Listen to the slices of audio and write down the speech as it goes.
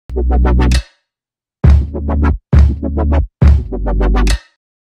Hi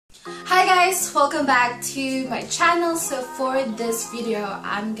guys, welcome back to my channel. So for this video,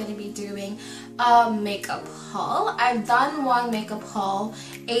 I'm gonna be doing a makeup haul. I've done one makeup haul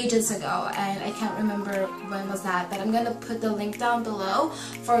ages ago and I can't remember when was that, but I'm gonna put the link down below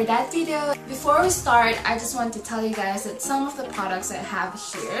for that video. Before we start, I just want to tell you guys that some of the products I have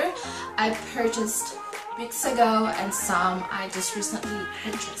here I purchased weeks ago and some I just recently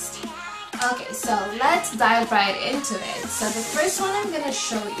purchased. Okay, so let's dive right into it. So the first one I'm gonna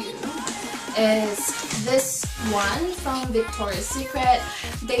show you is this one from Victoria's Secret.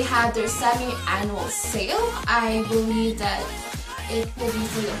 They had their semi-annual sale. I believe that it will be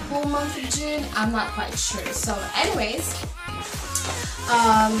for the whole month of June. I'm not quite sure. So anyways,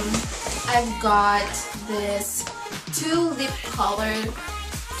 I've got this 2 lip color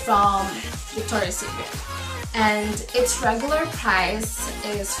from Victoria's Secret. And its regular price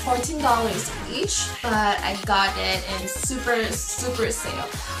is $14 each, but I got it in super sale.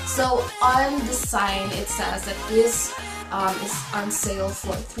 So on the sign it says that this is on sale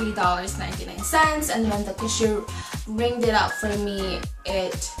for $3.99, and when the cashier ringed it up for me,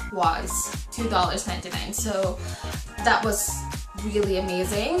 it was $2.99. So that was really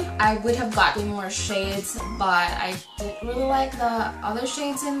amazing. I would have gotten more shades, but I didn't really like the other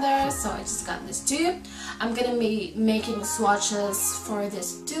shades in there, so I just got this 2. I'm gonna be making swatches for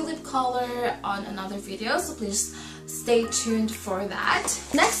this 2 lip color on another video, so please stay tuned for that.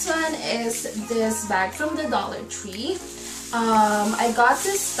 Next one is this bag from the Dollar Tree. I got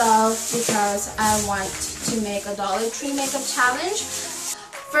this stuff because I want to make a Dollar Tree makeup challenge.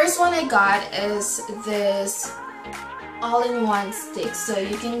 First one I got is this all-in-one stick, so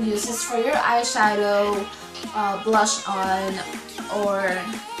you can use this for your eyeshadow, blush on, or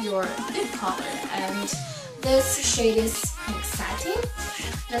your lip color. And this shade is Pink Satin.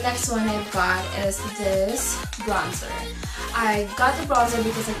 The next one I've got is this bronzer. I got the bronzer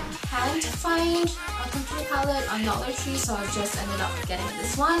because I can't find a complete palette on Dollar Tree, so I just ended up getting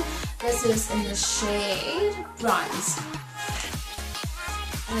this one. This is in the shade Bronze.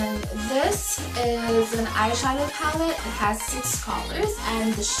 And this is an eyeshadow palette. It has 6 colors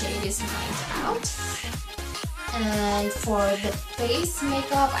and the shade is Night Out. And for the base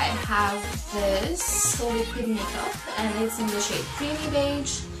makeup, I have this liquid makeup and it's in the shade Creamy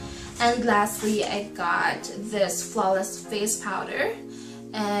Beige. And lastly, I got this Flawless Face Powder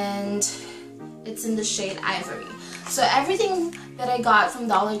and it's in the shade Ivory. So everything that I got from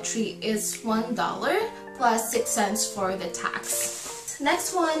Dollar Tree is $1 plus 6 cents for the tax.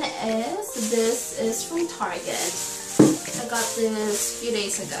 Next one is, this is from Target. I got this a few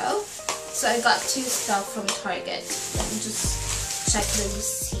days ago. So I got 2 stuff from Target. Let me just check the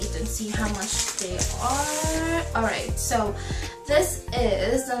receipt and see how much they are. Alright, so this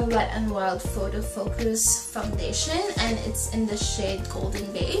is the Wet n Wild Photo Focus Foundation and it's in the shade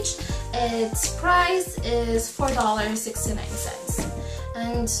Golden Beige. Its price is $4.69.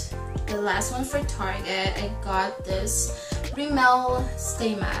 And the last one for Target, I got this Rimmel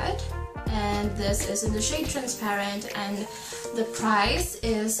Stay Matte, and this is in the shade Transparent, and the price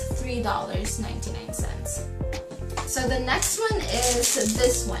is $3.99. So the next one is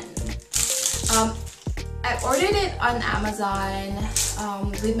this one. I ordered it on Amazon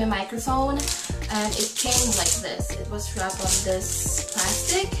with my microphone, and it came like this. It was wrapped on this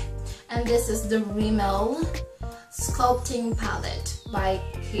plastic, and this is the Rimmel Sculpting Palette by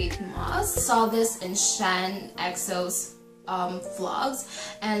Kate Moss. Saw this in Shan Exo's vlogs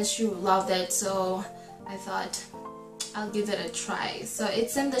and she loved it, so I thought I'll give it a try. So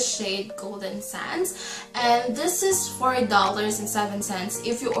it's in the shade Golden Sands and this is $4.07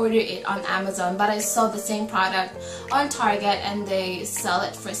 if you order it on Amazon, but I saw the same product on Target and they sell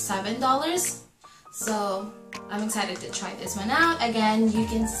it for $7. So I'm excited to try this one out. Again, you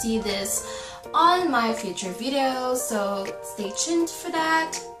can see this on my future videos, so stay tuned for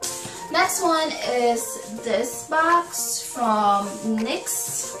that. Next one is this box from NYX.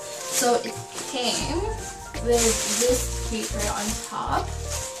 So it came with this paper on top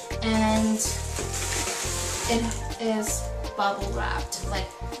and it is bubble wrapped like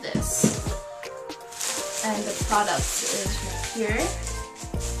this. And the product is here.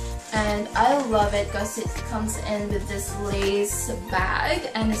 And I love it because it comes in with this lace bag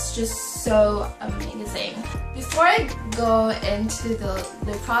and it's just so amazing. Before I go into the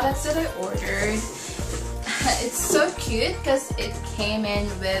products that I ordered, it's so cute because it came in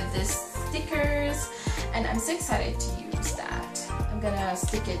with these stickers and I'm so excited to use that. I'm gonna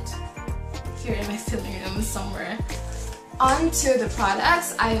stick it here in my filming room somewhere. On to the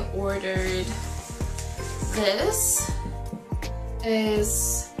products, I ordered this.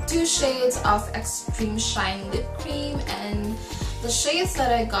 Is 2 shades of Xtreme Shine Lip Cream, and the shades that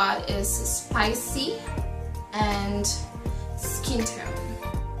I got is Spicy and Skin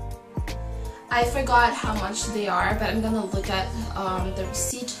Tone. I forgot how much they are, but I'm gonna look at the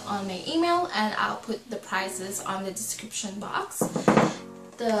receipt on my email, and I'll put the prices on the description box.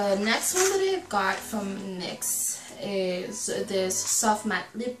 The next one that I got from NYX is this Soft Matte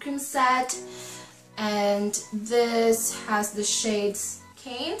Lip Cream set, and this has the shades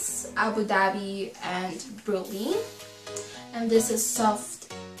Canes, Abu Dhabi, and Berlin, and this is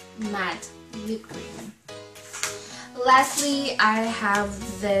Soft Matte Lip Cream. Lastly, I have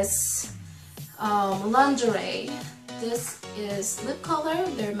this Lingerie. This is lip color,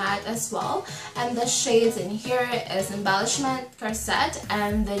 they're matte as well, and the shades in here is Embellishment, Corset,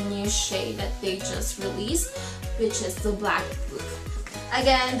 and the new shade that they just released, which is the Black Blue.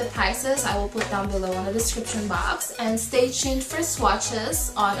 Again, the prices I will put down below in the description box, and stay tuned for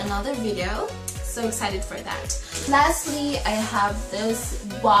swatches on another video. So excited for that. Lastly, I have this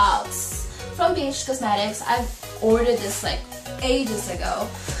box from BH Cosmetics. I've ordered this like ages ago.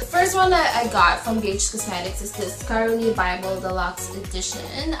 The first one that I got from BH Cosmetics is this Kylie Bible Deluxe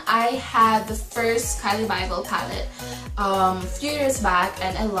Edition. I had the first Kylie Bible palette a few years back,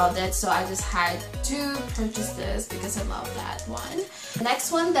 and I loved it, so I just had to purchase this because I love that one. The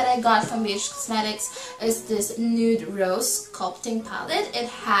next one that I got from BH Cosmetics is this Nude Rose Sculpting Palette. It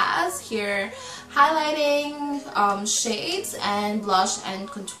has here highlighting shades and blush and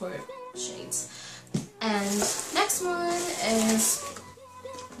contour shades. And next one is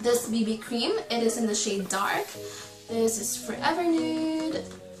this BB cream. It is in the shade Dark. This is Forever Nude.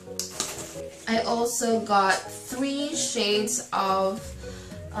 I also got 3 shades of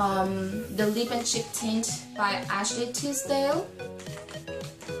the Lip and Cheek Tint by Ashley Tisdale.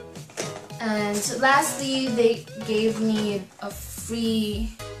 And lastly, they gave me a free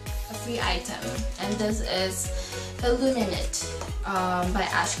item, and this is Illuminate by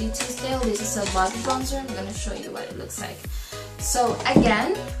Ashley Tisdale. This is a body bronzer. I'm gonna show you what it looks like. So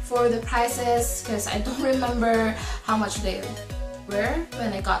again, for the prices, because I don't remember how much they were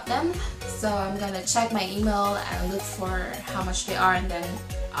when I got them, so I'm gonna check my email and look for how much they are, and then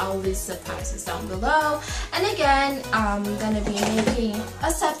I'll list the prices down below. And again, I'm gonna be making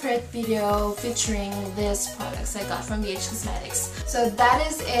a separate video featuring these products I got from BH Cosmetics. So that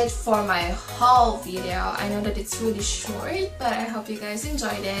is it for my haul video. I know that it's really short, but I hope you guys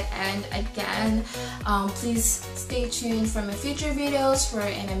enjoyed it. And again, please stay tuned for my future videos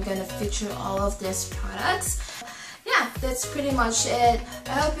wherein I'm gonna feature all of these products. Yeah, that's pretty much it.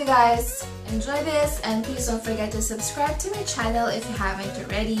 I hope you guys enjoy this, and please don't forget to subscribe to my channel if you haven't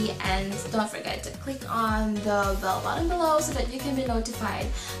already, and don't forget to click on the bell button below so that you can be notified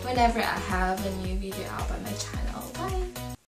whenever I have a new video up on my channel. Bye!